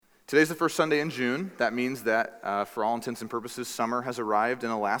Today's the first Sunday in June. That means that, for all intents and purposes, summer has arrived in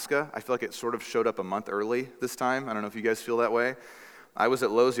Alaska. I feel like it sort of showed up a month early this time. I don't know if you guys feel that way. I was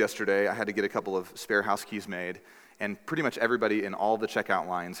at Lowe's yesterday. I had to get a couple of spare house keys made, and pretty much everybody in all the checkout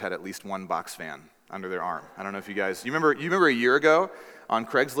lines had at least one box fan under their arm. I don't know if you guys, you remember a year ago on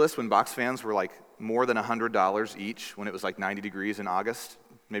Craigslist when box fans were like more than $100 each when it was like 90 degrees in August?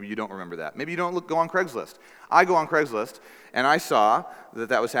 Maybe you don't remember that. Maybe you don't go on Craigslist. I go on Craigslist, and I saw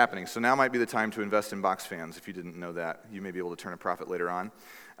that was happening. So now might be the time to invest in box fans. If you didn't know that, you may be able to turn a profit later on.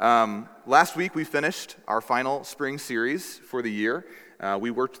 Last week, we finished our final spring series for the year.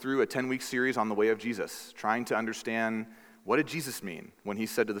 We worked through a 10-week series on the way of Jesus, trying to understand what did Jesus mean when he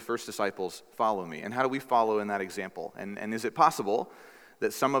said to the first disciples, "Follow me," and how do we follow in that example? And is it possible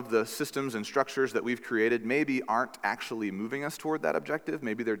that some of the systems and structures that we've created maybe aren't actually moving us toward that objective?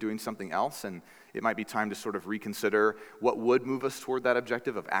 Maybe they're doing something else, and it might be time to sort of reconsider what would move us toward that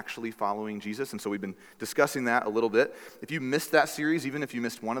objective of actually following Jesus. And so we've been discussing that a little bit. If you missed that series, even if you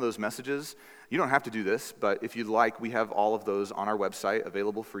missed one of those messages, you don't have to do this, but if you'd like, we have all of those on our website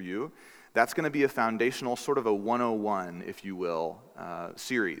available for you. That's going to be a foundational, sort of a 101, if you will,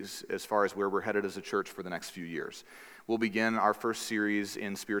 series as far as where we're headed as a church for the next few years. We'll begin our first series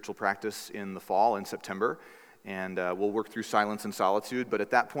in spiritual practice in the fall, in September, and we'll work through silence and solitude. But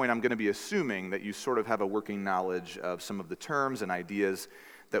at that point, I'm going to be assuming that you sort of have a working knowledge of some of the terms and ideas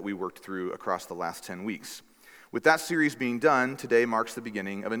that we worked through across the last 10 weeks. With that series being done, today marks the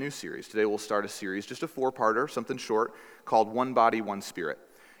beginning of a new series. Today we'll start a series, just a 4-parter, something short, called One Body, One Spirit.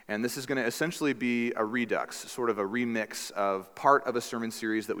 And this is going to essentially be a redux, sort of a remix of part of a sermon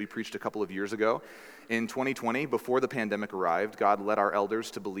series that we preached a couple of years ago. In 2020, before the pandemic arrived, God led our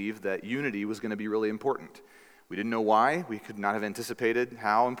elders to believe that unity was going to be really important. We didn't know why. We could not have anticipated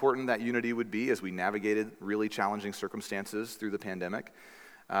how important that unity would be as we navigated really challenging circumstances through the pandemic.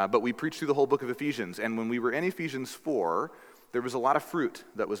 But we preached through the whole book of Ephesians. And when we were in Ephesians 4, there was a lot of fruit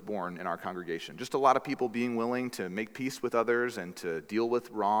that was born in our congregation. Just a lot of people being willing to make peace with others and to deal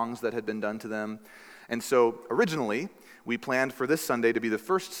with wrongs that had been done to them. And so originally, we planned for this Sunday to be the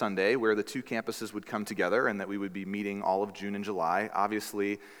first Sunday where the two campuses would come together and that we would be meeting all of June and July.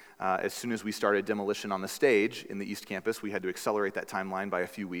 Obviously, as soon as we started demolition on the stage in the East Campus, we had to accelerate that timeline by a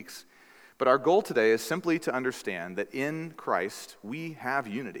few weeks. But our goal today is simply to understand that in Christ, we have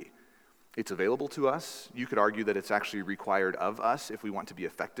unity. It's available to us. You could argue that it's actually required of us if we want to be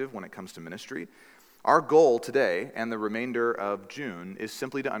effective when it comes to ministry. Our goal today and the remainder of June is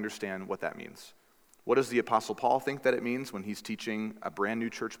simply to understand what that means. What does the Apostle Paul think that it means when he's teaching a brand new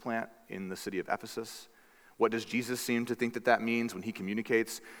church plant in the city of Ephesus? What does Jesus seem to think that that means when he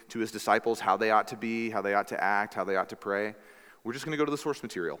communicates to his disciples how they ought to be, how they ought to act, how they ought to pray? We're just going to go to the source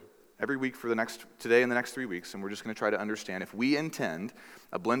material every week for today and the next 3 weeks, and we're just going to try to understand if we intend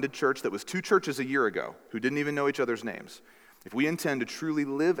a blended church that was 2 churches a year ago who didn't even know each other's names. If we intend to truly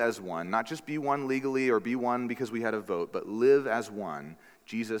live as one, not just be one legally or be one because we had a vote, but live as one,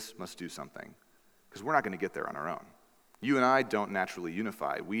 Jesus must do something, because we're not going to get there on our own. You and I don't naturally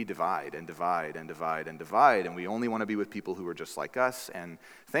unify. We divide and divide and divide and divide, and we only want to be with people who are just like us, and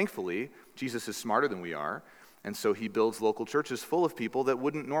thankfully, Jesus is smarter than we are. And so he builds local churches full of people that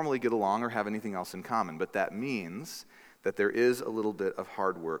wouldn't normally get along or have anything else in common. But that means that there is a little bit of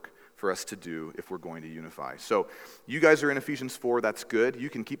hard work for us to do if we're going to unify. So you guys are in Ephesians 4. That's good.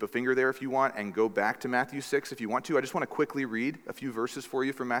 You can keep a finger there if you want and go back to Matthew 6 if you want to. I just want to quickly read a few verses for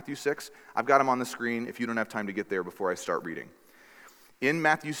you from Matthew 6. I've got them on the screen if you don't have time to get there before I start reading. In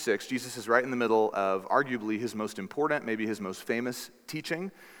Matthew 6, Jesus is right in the middle of arguably his most important, maybe his most famous teaching.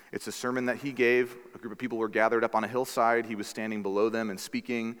 It's a sermon that he gave. A group of people were gathered up on a hillside. He was standing below them and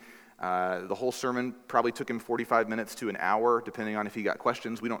speaking. The whole sermon probably took him 45 minutes to an hour, depending on if he got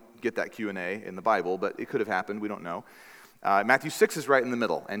questions. We don't get that Q&A in the Bible, but it could have happened. We don't know. Matthew 6 is right in the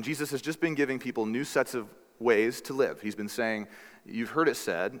middle, and Jesus has just been giving people new sets of ways to live. He's been saying, you've heard it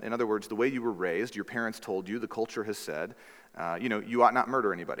said, in other words, the way you were raised, your parents told you, the culture has said, you ought not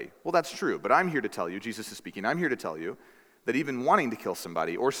murder anybody. Well, that's true, but I'm here to tell you, Jesus is speaking, I'm here to tell you that even wanting to kill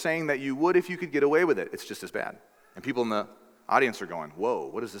somebody or saying that you would if you could get away with it, it's just as bad. And people in the audience are going, whoa,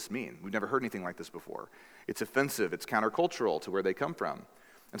 what does this mean? We've never heard anything like this before. It's offensive, it's countercultural to where they come from.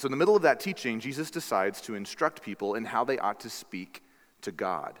 And so in the middle of that teaching, Jesus decides to instruct people in how they ought to speak to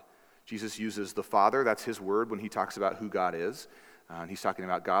God. Jesus uses the Father, that's his word when he talks about who God is. And he's talking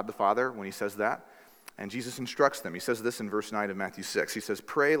about God the Father when he says that. And Jesus instructs them. He says this in verse 9 of Matthew 6. He says,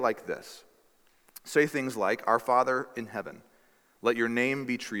 pray like this. Say things like, Our Father in heaven, let your name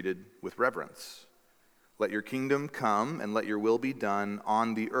be treated with reverence. Let your kingdom come and let your will be done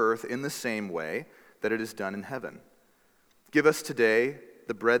on the earth in the same way that it is done in heaven. Give us today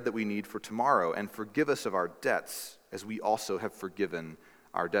the bread that we need for tomorrow, and forgive us of our debts as we also have forgiven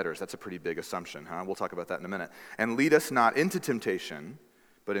our debtors. That's a pretty big assumption, huh? We'll talk about that in a minute. And lead us not into temptation,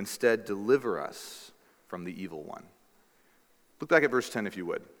 but instead deliver us from the evil one. Look back at verse 10 if you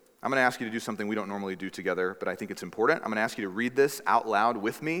would. I'm going to ask you to do something we don't normally do together, but I think it's important. I'm going to ask you to read this out loud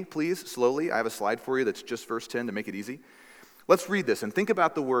with me, please, slowly. I have a slide for you that's just verse 10 to make it easy. Let's read this and think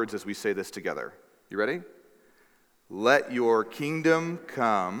about the words as we say this together. You ready? Let your kingdom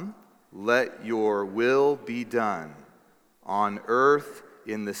come, let your will be done on earth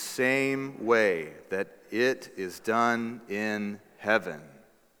in the same way that it is done in heaven.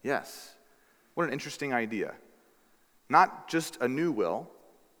 Yes. What an interesting idea. Not just a new will,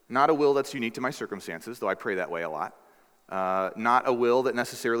 not a will that's unique to my circumstances, though I pray that way a lot. Not a will that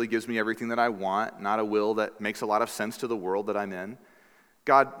necessarily gives me everything that I want, not a will that makes a lot of sense to the world that I'm in.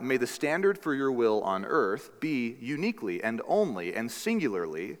 God, may the standard for your will on earth be uniquely and only and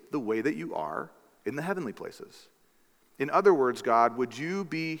singularly the way that you are in the heavenly places. In other words, God, would you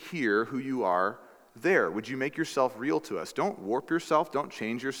be here who you are there? Would you make yourself real to us? Don't warp yourself, don't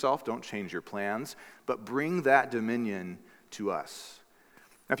change your plans, but bring that dominion to us.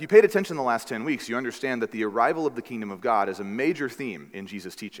 Now, if you paid attention the last 10 weeks, you understand that the arrival of the kingdom of God is a major theme in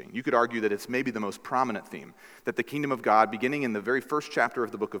Jesus' teaching. You could argue that it's maybe the most prominent theme, that the kingdom of God, beginning in the very first chapter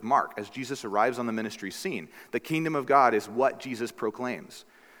of the book of Mark, as Jesus arrives on the ministry scene, the kingdom of God is what Jesus proclaims.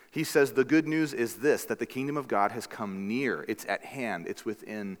 He says the good news is this, that the kingdom of God has come near. It's at hand. It's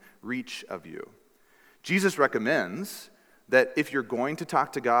within reach of you. Jesus recommends that if you're going to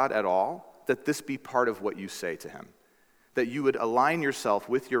talk to God at all, that this be part of what you say to him. That you would align yourself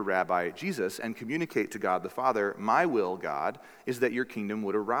with your rabbi, Jesus, and communicate to God the Father, my will, God, is that your kingdom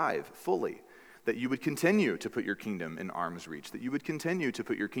would arrive fully. That you would continue to put your kingdom in arm's reach, that you would continue to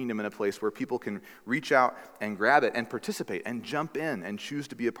put your kingdom in a place where people can reach out and grab it and participate and jump in and choose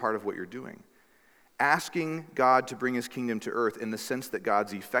to be a part of what you're doing. Asking God to bring his kingdom to earth in the sense that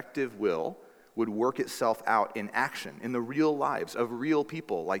God's effective will would work itself out in action, in the real lives of real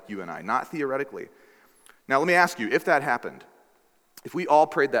people like you and I, not theoretically. Now let me ask you, if that happened, if we all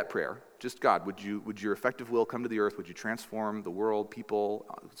prayed that prayer, just God, would your effective will come to the earth? Would you transform the world, people,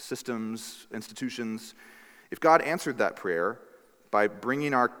 systems, institutions? If God answered that prayer by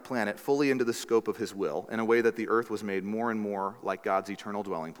bringing our planet fully into the scope of his will in a way that the earth was made more and more like God's eternal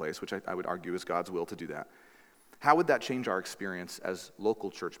dwelling place, which I would argue is God's will to do that, how would that change our experience as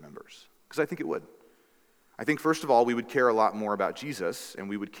local church members? Because I think it would. I think, first of all, we would care a lot more about Jesus, and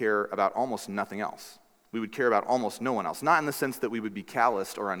we would care about almost nothing else. We would care about almost no one else. Not in the sense that we would be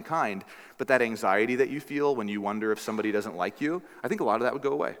calloused or unkind, but that anxiety that you feel when you wonder if somebody doesn't like you, I think a lot of that would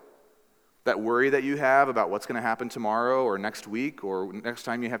go away. That worry that you have about what's going to happen tomorrow or next week or next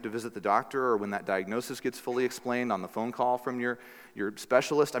time you have to visit the doctor or when that diagnosis gets fully explained on the phone call from your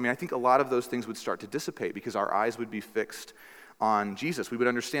specialist. I mean, I think a lot of those things would start to dissipate because our eyes would be fixed on Jesus. We would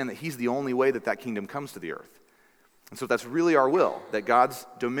understand that he's the only way that kingdom comes to the earth. And so if that's really our will, that God's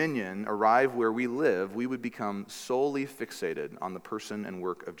dominion arrive where we live, we would become solely fixated on the person and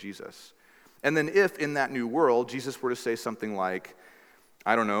work of Jesus. And then if in that new world, Jesus were to say something like,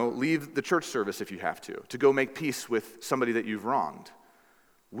 I don't know, leave the church service if you have to go make peace with somebody that you've wronged,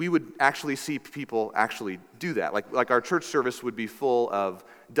 we would actually see people actually do that. Like our church service would be full of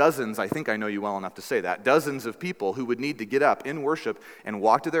dozens, I think I know you well enough to say that, dozens of people who would need to get up in worship and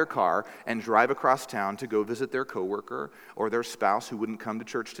walk to their car and drive across town to go visit their coworker or their spouse who wouldn't come to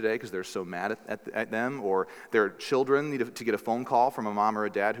church today because they're so mad at them, or their children need to get a phone call from a mom or a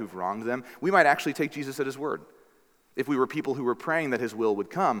dad who've wronged them. We might actually take Jesus at his word. If we were people who were praying that his will would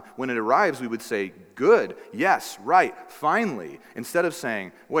come, when it arrives, we would say, good, yes, right, finally, instead of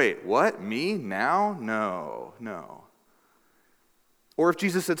saying, wait, what, me, now? No. Or if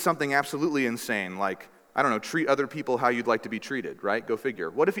Jesus said something absolutely insane, like, I don't know, treat other people how you'd like to be treated, right? Go figure.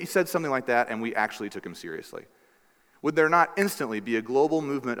 What if he said something like that and we actually took him seriously? Would there not instantly be a global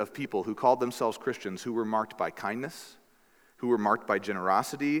movement of people who called themselves Christians who were marked by kindness, who were marked by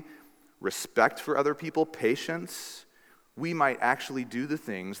generosity, respect for other people, patience? We might actually do the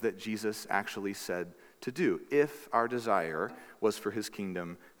things that Jesus actually said to do if our desire was for his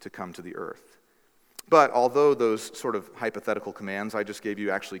kingdom to come to the earth. But although those sort of hypothetical commands I just gave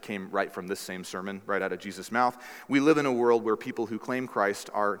you actually came right from this same sermon, right out of Jesus' mouth, we live in a world where people who claim Christ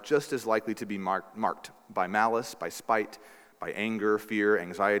are just as likely to be marked by malice, by spite, by anger, fear,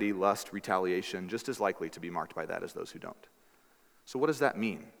 anxiety, lust, retaliation, just as likely to be marked by that as those who don't. So what does that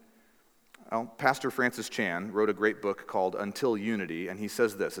mean? Well, Pastor Francis Chan wrote a great book called Until Unity, and he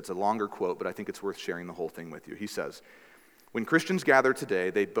says this. It's a longer quote, but I think it's worth sharing the whole thing with you. He says, when Christians gather today,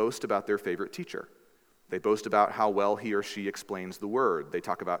 they boast about their favorite teacher. They boast about how well he or she explains the word. They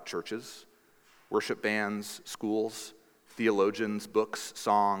talk about churches, worship bands, schools, theologians, books,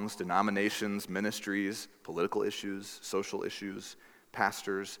 songs, denominations, ministries, political issues, social issues,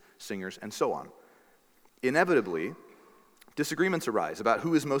 pastors, singers, and so on. Inevitably, disagreements arise about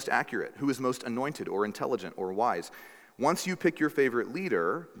who is most accurate, who is most anointed or intelligent or wise. Once you pick your favorite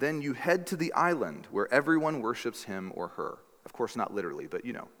leader, then you head to the island where everyone worships him or her. Of course, not literally, but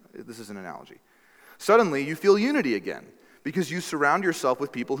this is an analogy. Suddenly, you feel unity again because you surround yourself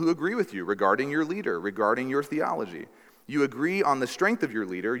with people who agree with you regarding your leader, regarding your theology. You agree on the strength of your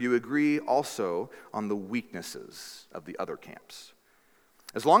leader. You agree also on the weaknesses of the other camps.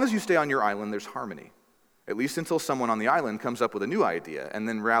 As long as you stay on your island, there's harmony, at least until someone on the island comes up with a new idea and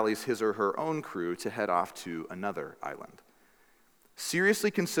then rallies his or her own crew to head off to another island. Seriously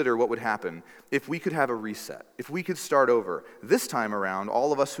consider what would happen if we could have a reset, if we could start over. This time around,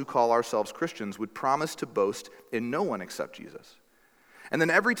 all of us who call ourselves Christians would promise to boast in no one except Jesus. And then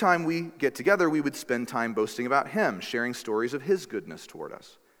every time we get together, we would spend time boasting about him, sharing stories of his goodness toward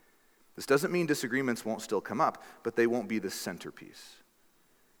us. This doesn't mean disagreements won't still come up, but they won't be the centerpiece.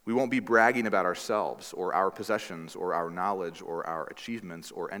 We won't be bragging about ourselves or our possessions or our knowledge or our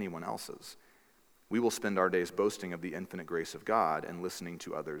achievements or anyone else's. We will spend our days boasting of the infinite grace of God and listening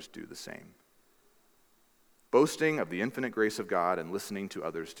to others do the same. Boasting of the infinite grace of God and listening to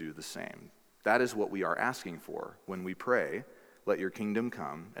others do the same. That is what we are asking for when we pray, "Let your kingdom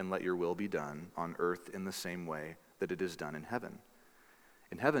come and let your will be done on earth in the same way that it is done in heaven."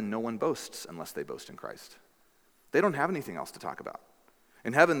 In heaven, no one boasts unless they boast in Christ. They don't have anything else to talk about.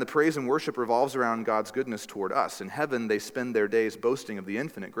 In heaven, the praise and worship revolves around God's goodness toward us. In heaven, they spend their days boasting of the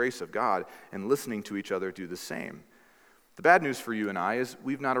infinite grace of God and listening to each other do the same. The bad news for you and I is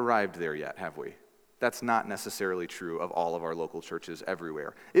we've not arrived there yet, have we? That's not necessarily true of all of our local churches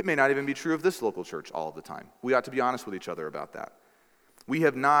everywhere. It may not even be true of this local church all of the time. We ought to be honest with each other about that. We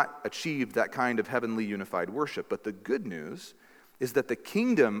have not achieved that kind of heavenly unified worship, but the good news is that the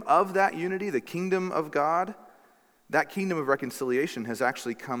kingdom of that unity, the kingdom of God, that kingdom of reconciliation has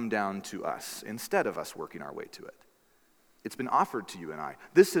actually come down to us instead of us working our way to it. It's been offered to you and I.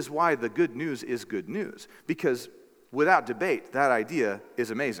 This is why the good news is good news, because without debate, that idea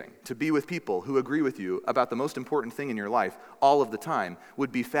is amazing. To be with people who agree with you about the most important thing in your life all of the time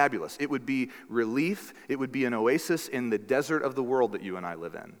would be fabulous. It would be relief. It would be an oasis in the desert of the world that you and I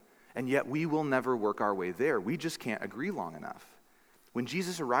live in. And yet we will never work our way there. We just can't agree long enough. When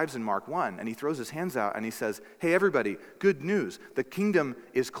Jesus arrives in Mark 1 and he throws his hands out and he says, "Hey everybody, good news. The kingdom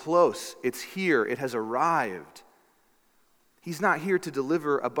is close. It's here. It has arrived." He's not here to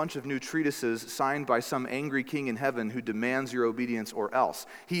deliver a bunch of new treatises signed by some angry king in heaven who demands your obedience or else.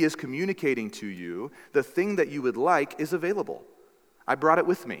 He is communicating to you the thing that you would like is available. I brought it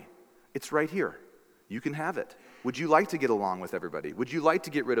with me. It's right here. You can have it. Would you like to get along with everybody? Would you like to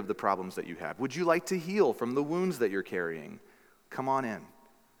get rid of the problems that you have? Would you like to heal from the wounds that you're carrying? Come on in.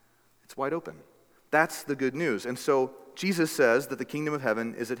 It's wide open. That's the good news. And so Jesus says that the kingdom of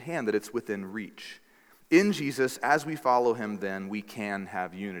heaven is at hand, that it's within reach. In Jesus, as we follow him, then we can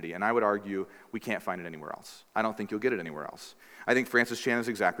have unity. And I would argue we can't find it anywhere else. I don't think you'll get it anywhere else. I think Francis Chan is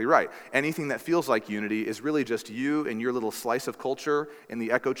exactly right. Anything that feels like unity is really just you and your little slice of culture in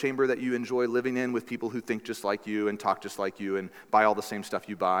the echo chamber that you enjoy living in with people who think just like you and talk just like you and buy all the same stuff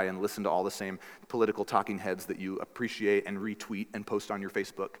you buy and listen to all the same political talking heads that you appreciate and retweet and post on your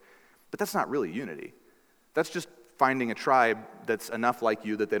Facebook. But that's not really unity. That's just finding a tribe that's enough like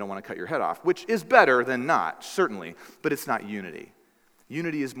you that they don't want to cut your head off, which is better than not, certainly, but it's not unity.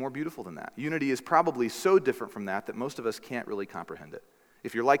 Unity is more beautiful than that. Unity is probably so different from that most of us can't really comprehend it.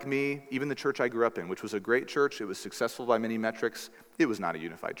 If you're like me, even the church I grew up in, which was a great church, it was successful by many metrics, it was not a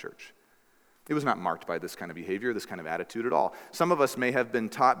unified church. It was not marked by this kind of behavior, this kind of attitude at all. Some of us may have been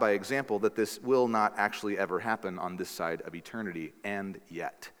taught by example that this will not actually ever happen on this side of eternity, and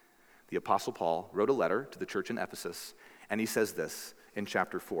yet. The Apostle Paul wrote a letter to the church in Ephesus, and he says this in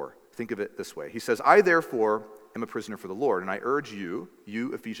chapter 4. Think of it this way. He says, "I therefore am a prisoner for the Lord, and I urge you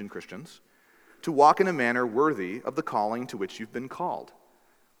Ephesian Christians, to walk in a manner worthy of the calling to which you've been called."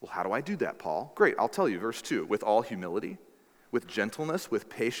 Well, how do I do that, Paul? Great, I'll tell you. Verse 2, "With all humility, with gentleness, with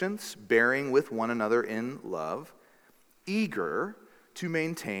patience, bearing with one another in love, eager to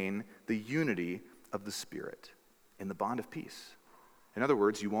maintain the unity of the Spirit in the bond of peace." In other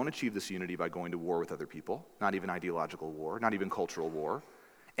words, you won't achieve this unity by going to war with other people, not even ideological war, not even cultural war.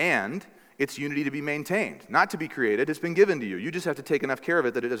 And it's unity to be maintained, not to be created. It's been given to you. You just have to take enough care of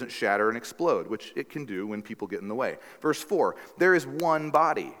it that it doesn't shatter and explode, which it can do when people get in the way. Verse 4, "There is one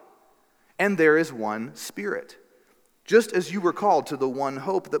body, and there is one Spirit. Just as you were called to the one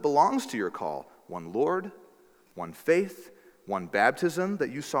hope that belongs to your call, one Lord, one faith, one baptism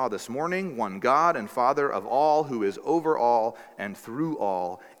that you saw this morning, one God and Father of all, who is over all and through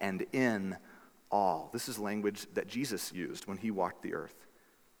all and in all. This is language that Jesus used when he walked the earth.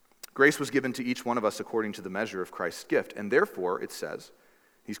 Grace was given to each one of us according to the measure of Christ's gift, and therefore, it says,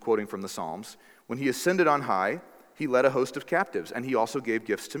 he's quoting from the Psalms, when he ascended on high, he led a host of captives, and he also gave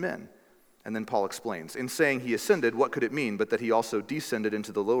gifts to men. And then Paul explains, in saying he ascended, what could it mean but that he also descended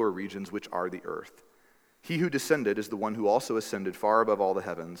into the lower regions, which are the earth? He who descended is the one who also ascended far above all the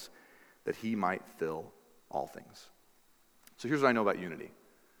heavens, that he might fill all things. So here's what I know about unity.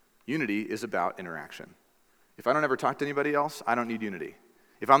 Unity is about interaction. If I don't ever talk to anybody else, I don't need unity.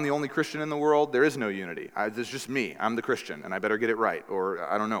 If I'm the only Christian in the world, there is no unity. There's just me. I'm the Christian, and I better get it right,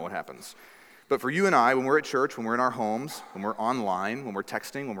 or I don't know what happens. But for you and I, when we're at church, when we're in our homes, when we're online, when we're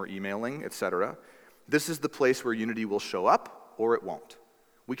texting, when we're emailing, etc., this is the place where unity will show up, or it won't.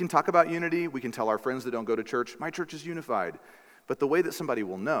 We can talk about unity. We can tell our friends that don't go to church, my church is unified. But the way that somebody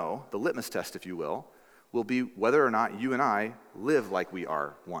will know, the litmus test, if you will be whether or not you and I live like we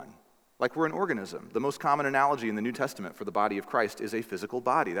are one. Like we're an organism. The most common analogy in the New Testament for the body of Christ is a physical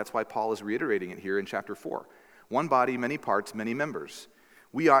body. That's why Paul is reiterating it here in chapter 4. One body, many parts, many members.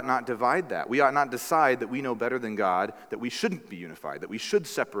 We ought not divide that. We ought not decide that we know better than God, that we shouldn't be unified, that we should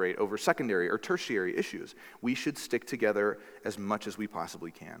separate over secondary or tertiary issues. We should stick together as much as we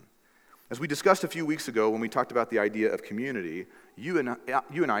possibly can. As we discussed a few weeks ago when we talked about the idea of community, you and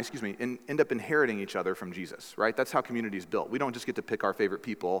I end up inheriting each other from Jesus, right? That's how community is built. We don't just get to pick our favorite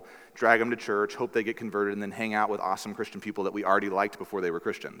people, drag them to church, hope they get converted, and then hang out with awesome Christian people that we already liked before they were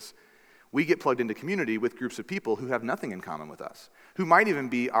Christians. We get plugged into community with groups of people who have nothing in common with us, who might even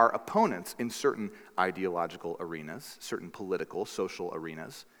be our opponents in certain ideological arenas, certain political, social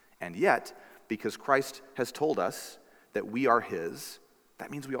arenas. And yet, because Christ has told us that we are his,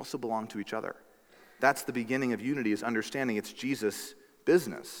 that means we also belong to each other. That's the beginning of unity, is understanding it's Jesus'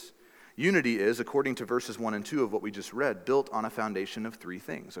 business. Unity is, according to verses 1 and 2 of what we just read, built on a foundation of three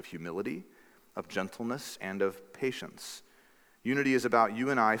things: of humility, of gentleness, and of patience. Unity is about you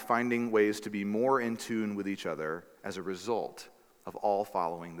and I finding ways to be more in tune with each other as a result of all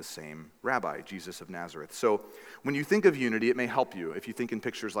following the same rabbi, Jesus of Nazareth. So when you think of unity, it may help you, if you think in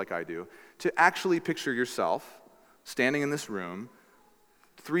pictures like I do, to actually picture yourself standing in this room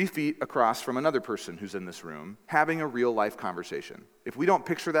 3 feet across from another person who's in this room, having a real-life conversation. If we don't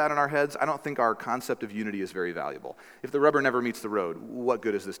picture that in our heads, I don't think our concept of unity is very valuable. If the rubber never meets the road, what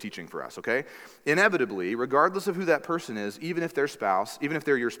good is this teaching for us, okay? Inevitably, regardless of who that person is, even if they're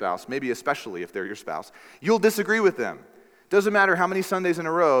your spouse, maybe especially if they're your spouse, you'll disagree with them. Doesn't matter how many Sundays in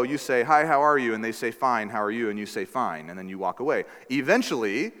a row you say, "Hi, how are you?" and they say, "Fine, how are you?" and you say, "Fine," and then you walk away.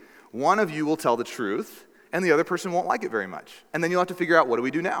 Eventually, one of you will tell the truth, and the other person won't like it very much. And then you'll have to figure out, what do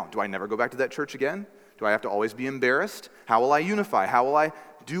we do now? Do I never go back to that church again? Do I have to always be embarrassed? How will I unify? How will I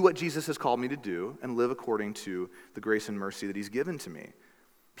do what Jesus has called me to do and live according to the grace and mercy that he's given to me?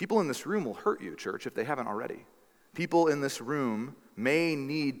 People in this room will hurt you, church, if they haven't already. People in this room may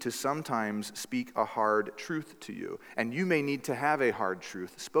need to sometimes speak a hard truth to you, and you may need to have a hard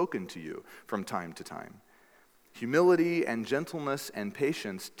truth spoken to you from time to time. Humility and gentleness and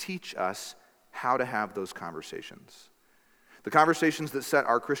patience teach us how to have those conversations. The conversations that set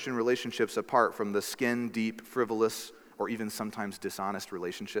our Christian relationships apart from the skin-deep, frivolous, or even sometimes dishonest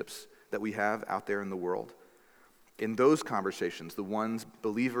relationships that we have out there in the world. In those conversations, the ones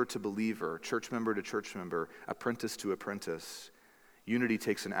believer to believer, church member to church member, apprentice to apprentice, unity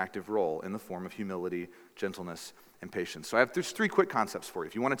takes an active role in the form of humility, gentleness, and patience. So there's 3 quick concepts for you.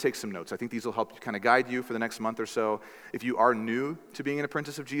 If you want to take some notes, I think these will help kind of guide you for the next month or so. If you are new to being an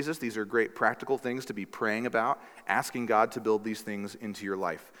apprentice of Jesus, these are great practical things to be praying about, asking God to build these things into your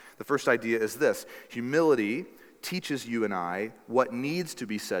life. The first idea is this: humility teaches you and I what needs to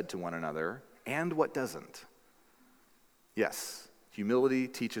be said to one another and what doesn't. Yes, humility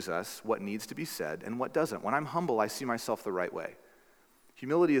teaches us what needs to be said and what doesn't. When I'm humble, I see myself the right way.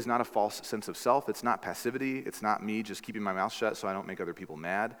 Humility is not a false sense of self. It's not passivity. It's not me just keeping my mouth shut so I don't make other people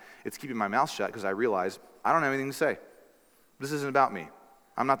mad. It's keeping my mouth shut because I realize I don't have anything to say. This isn't about me.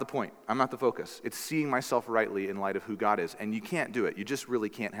 I'm not the point. I'm not the focus. It's seeing myself rightly in light of who God is. And you can't do it. You just really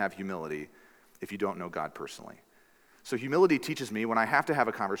can't have humility if you don't know God personally. So humility teaches me when I have to have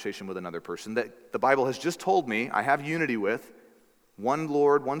a conversation with another person that the Bible has just told me I have unity with, one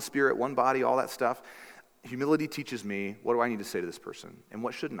Lord, one Spirit, one body, all that stuff. Humility teaches me, what do I need to say to this person, and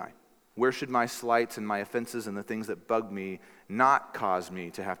what shouldn't I? Where should my slights and my offenses and the things that bug me not cause me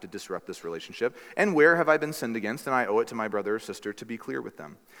to have to disrupt this relationship? And where have I been sinned against, and I owe it to my brother or sister to be clear with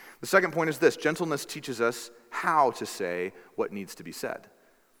them? The second point is this: gentleness teaches us how to say what needs to be said.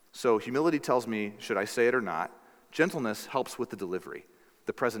 So humility tells me, should I say it or not? Gentleness helps with the delivery,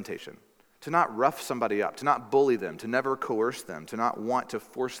 the presentation. To not rough somebody up, to not bully them, to never coerce them, to not want to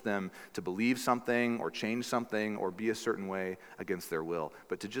force them to believe something or change something or be a certain way against their will,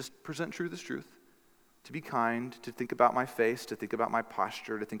 but to just present truth as truth, to be kind, to think about my face, to think about my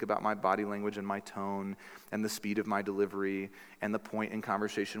posture, to think about my body language and my tone and the speed of my delivery and the point in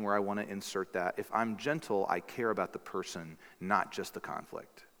conversation where I want to insert that. If I'm gentle, I care about the person, not just the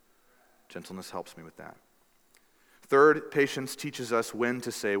conflict. Gentleness helps me with that. Third, patience teaches us when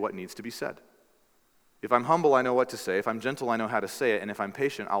to say what needs to be said. If I'm humble, I know what to say. If I'm gentle, I know how to say it. And if I'm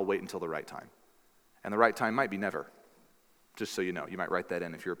patient, I'll wait until the right time. And the right time might be never. Just so you know, you might write that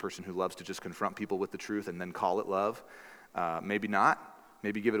in if you're a person who loves to just confront people with the truth and then call it love. Maybe not.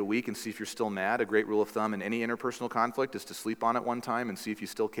 Maybe give it a week and see if you're still mad. A great rule of thumb in any interpersonal conflict is to sleep on it one time and see if you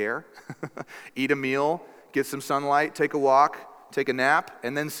still care. Eat a meal, get some sunlight, take a walk, take a nap,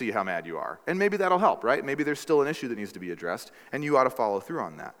 and then see how mad you are. And maybe that'll help, right? Maybe there's still an issue that needs to be addressed, and you ought to follow through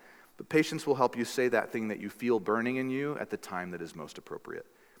on that. But patience will help you say that thing that you feel burning in you at the time that is most appropriate.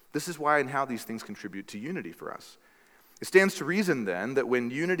 This is why and how these things contribute to unity for us. It stands to reason, then, that when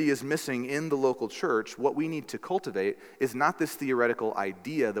unity is missing in the local church, what we need to cultivate is not this theoretical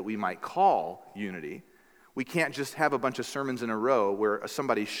idea that we might call unity. We can't just have a bunch of sermons in a row where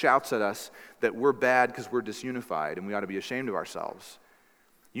somebody shouts at us that we're bad because we're disunified and we ought to be ashamed of ourselves.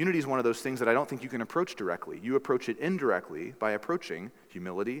 Unity is one of those things that I don't think you can approach directly. You approach it indirectly by approaching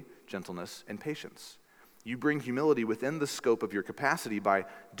humility, gentleness, and patience. You bring humility within the scope of your capacity by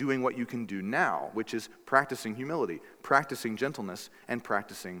doing what you can do now, which is practicing humility, practicing gentleness, and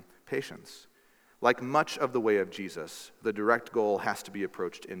practicing patience. Like much of the way of Jesus, the direct goal has to be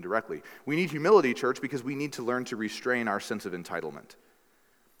approached indirectly. We need humility, church, because we need to learn to restrain our sense of entitlement.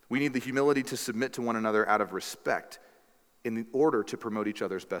 We need the humility to submit to one another out of respect in order to promote each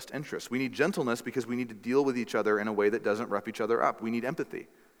other's best interests. We need gentleness because we need to deal with each other in a way that doesn't rough each other up. We need empathy.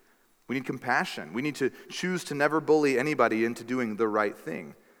 We need compassion. We need to choose to never bully anybody into doing the right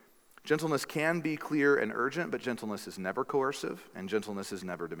thing. Gentleness can be clear and urgent, but gentleness is never coercive, and gentleness is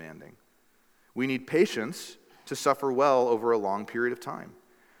never demanding. We need patience to suffer well over a long period of time,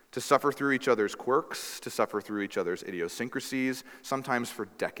 to suffer through each other's quirks, to suffer through each other's idiosyncrasies, sometimes for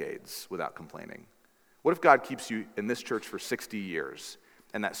decades without complaining. What if God keeps you in this church for 60 years,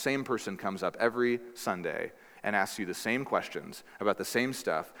 and that same person comes up every Sunday and asks you the same questions about the same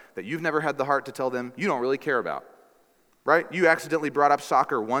stuff that you've never had the heart to tell them you don't really care about? Right? You accidentally brought up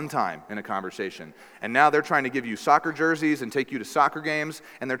soccer one time in a conversation, and now they're trying to give you soccer jerseys and take you to soccer games,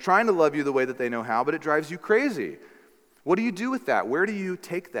 and they're trying to love you the way that they know how, but it drives you crazy. What do you do with that? Where do you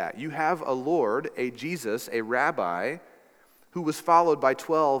take that? You have a Lord, a Jesus, a rabbi, who was followed by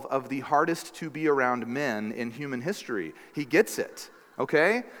 12 of the hardest to be around men in human history. He gets it,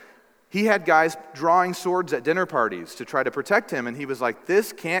 okay? He had guys drawing swords at dinner parties to try to protect him, and he was like,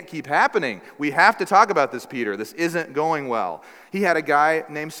 this can't keep happening. We have to talk about this, Peter. This isn't going well. He had a guy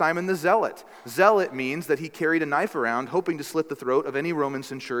named Simon the Zealot. Zealot means that he carried a knife around, hoping to slit the throat of any Roman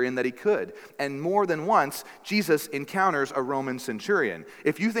centurion that he could. And more than once, Jesus encounters a Roman centurion.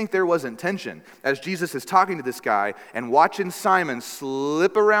 If you think there wasn't tension, as Jesus is talking to this guy and watching Simon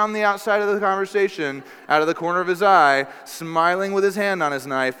slip around the outside of the conversation, out of the corner of his eye, smiling with his hand on his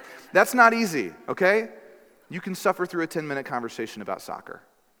knife, that's not easy, okay? You can suffer through a 10-minute conversation about soccer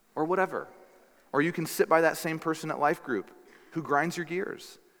or whatever. Or you can sit by that same person at life group who grinds your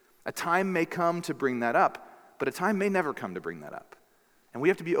gears. A time may come to bring that up, but a time may never come to bring that up. And we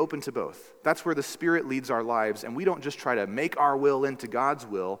have to be open to both. That's where the Spirit leads our lives, and we don't just try to make our will into God's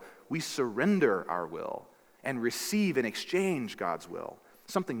will. We surrender our will and receive and exchange God's will.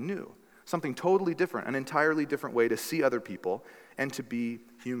 Something new, something totally different, an entirely different way to see other people and to be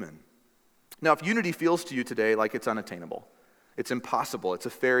human. Now, if unity feels to you today like it's unattainable, it's impossible, it's a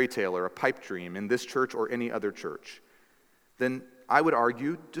fairy tale or a pipe dream in this church or any other church, then I would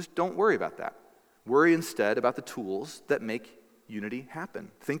argue just don't worry about that. Worry instead about the tools that make unity happen.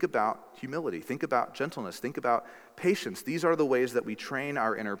 Think about humility. Think about gentleness. Think about patience. These are the ways that we train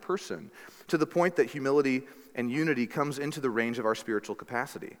our inner person to the point that humility and unity comes into the range of our spiritual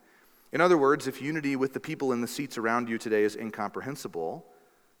capacity. In other words, if unity with the people in the seats around you today is incomprehensible,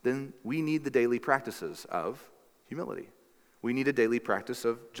 then we need the daily practices of humility. We need a daily practice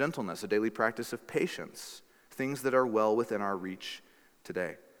of gentleness, a daily practice of patience, things that are well within our reach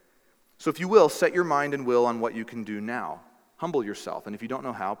today. So if you will, set your mind and will on what you can do now. Humble yourself, and if you don't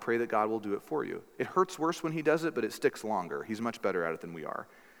know how, pray that God will do it for you. It hurts worse when he does it, but it sticks longer. He's much better at it than we are.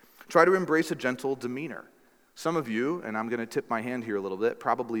 Try to embrace a gentle demeanor. Some of you, and I'm going to tip my hand here a little bit,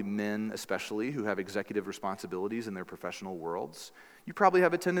 probably men especially who have executive responsibilities in their professional worlds, You probably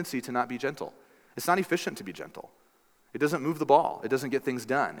have a tendency to not be gentle. It's not efficient to be gentle. It doesn't move the ball. It doesn't get things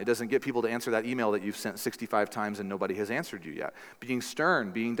done. It doesn't get people to answer that email that you've sent 65 times and nobody has answered you yet. Being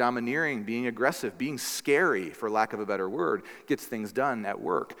stern, being domineering, being aggressive, being scary, for lack of a better word, gets things done at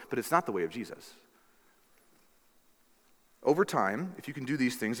work, but it's not the way of Jesus. Over time, if you can do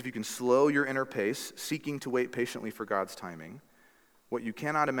these things, if you can slow your inner pace, seeking to wait patiently for God's timing, what you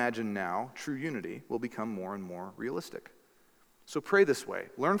cannot imagine now, true unity, will become more and more realistic. So pray this way.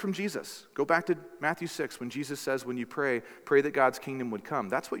 Learn from Jesus. Go back to Matthew 6 when Jesus says, when you pray, pray that God's kingdom would come.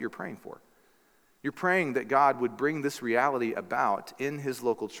 That's what you're praying for. You're praying that God would bring this reality about in his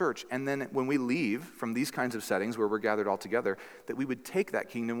local church. And then when we leave from these kinds of settings where we're gathered all together, that we would take that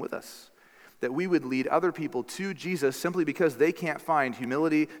kingdom with us. That we would lead other people to Jesus simply because they can't find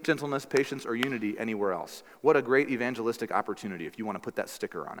humility, gentleness, patience, or unity anywhere else. What a great evangelistic opportunity if you want to put that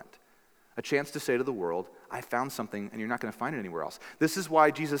sticker on it. A chance to say to the world, I found something and you're not going to find it anywhere else. This is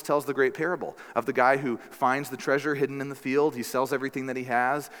why Jesus tells the great parable of the guy who finds the treasure hidden in the field. He sells everything that he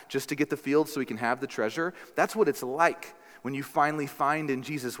has just to get the field so he can have the treasure. That's what it's like when you finally find in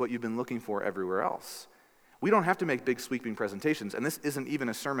Jesus what you've been looking for everywhere else. We don't have to make big sweeping presentations, and this isn't even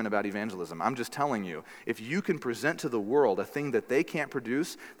a sermon about evangelism. I'm just telling you, if you can present to the world a thing that they can't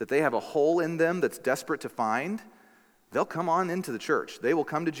produce, that they have a hole in them that's desperate to find, they'll come on into the church. They will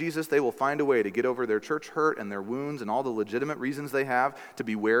come to Jesus. They will find a way to get over their church hurt and their wounds and all the legitimate reasons they have to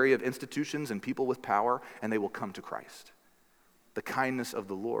be wary of institutions and people with power, and they will come to Christ. The kindness of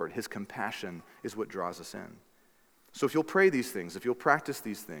the Lord, his compassion, is what draws us in. So if you'll pray these things, if you'll practice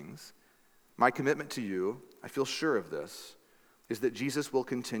these things, my commitment to you, I feel sure of this, is that Jesus will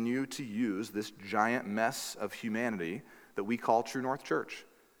continue to use this giant mess of humanity that we call True North Church.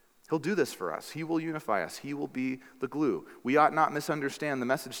 He'll do this for us. He will unify us. He will be the glue. We ought not misunderstand the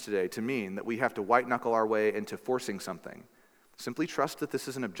message today to mean that we have to white-knuckle our way into forcing something. Simply trust that this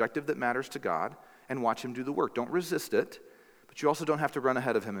is an objective that matters to God and watch him do the work. Don't resist it, but you also don't have to run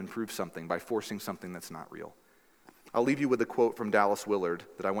ahead of him and prove something by forcing something that's not real. I'll leave you with a quote from Dallas Willard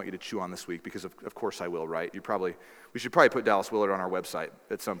that I want you to chew on this week because of course I will, right? We should probably put Dallas Willard on our website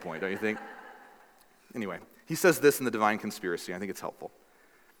at some point, don't you think? Anyway, he says this in The Divine Conspiracy. I think it's helpful.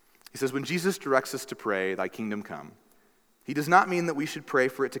 He says, when Jesus directs us to pray, thy kingdom come, he does not mean that we should pray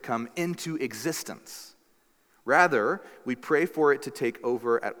for it to come into existence. Rather, we pray for it to take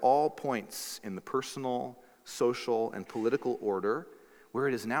over at all points in the personal, social, and political order where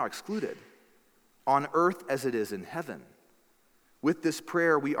it is now excluded, on earth as it is in heaven. With this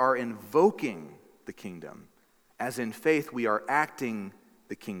prayer, we are invoking the kingdom, as in faith we are acting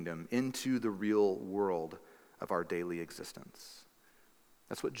the kingdom into the real world of our daily existence.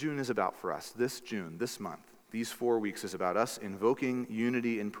 That's what June is about for us. This June, this month, these 4 weeks is about us invoking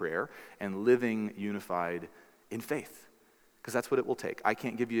unity in prayer and living unified in faith. Because that's what it will take. I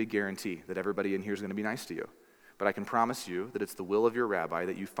can't give you a guarantee that everybody in here is going to be nice to you. But I can promise you that it's the will of your rabbi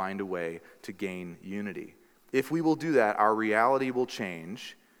that you find a way to gain unity. If we will do that, our reality will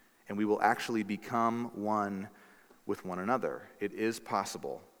change and we will actually become one with one another. It is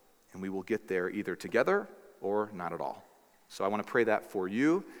possible. And we will get there either together or not at all. So I want to pray that for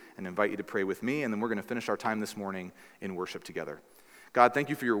you and invite you to pray with me, and then we're going to finish our time this morning in worship together. God, thank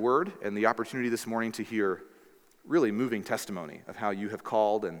you for your word and the opportunity this morning to hear really moving testimony of how you have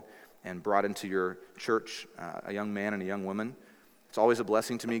called and brought into your church a young man and a young woman. It's always a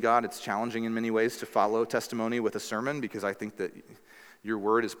blessing to me, God. It's challenging in many ways to follow testimony with a sermon because I think that your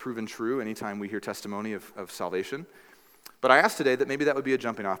word is proven true anytime we hear testimony of salvation. But I ask today that maybe that would be a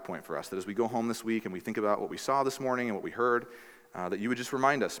jumping off point for us, that as we go home this week and we think about what we saw this morning and what we heard, that you would just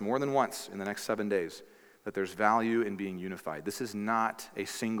remind us more than once in the next 7 days that there's value in being unified. This is not a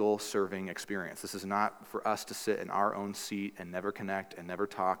single serving experience. This is not for us to sit in our own seat and never connect and never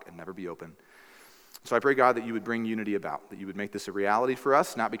talk and never be open. So I pray, God, that you would bring unity about, that you would make this a reality for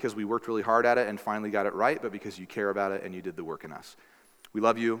us, not because we worked really hard at it and finally got it right, but because you care about it and you did the work in us. We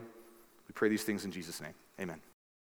love you. We pray these things in Jesus' name. Amen.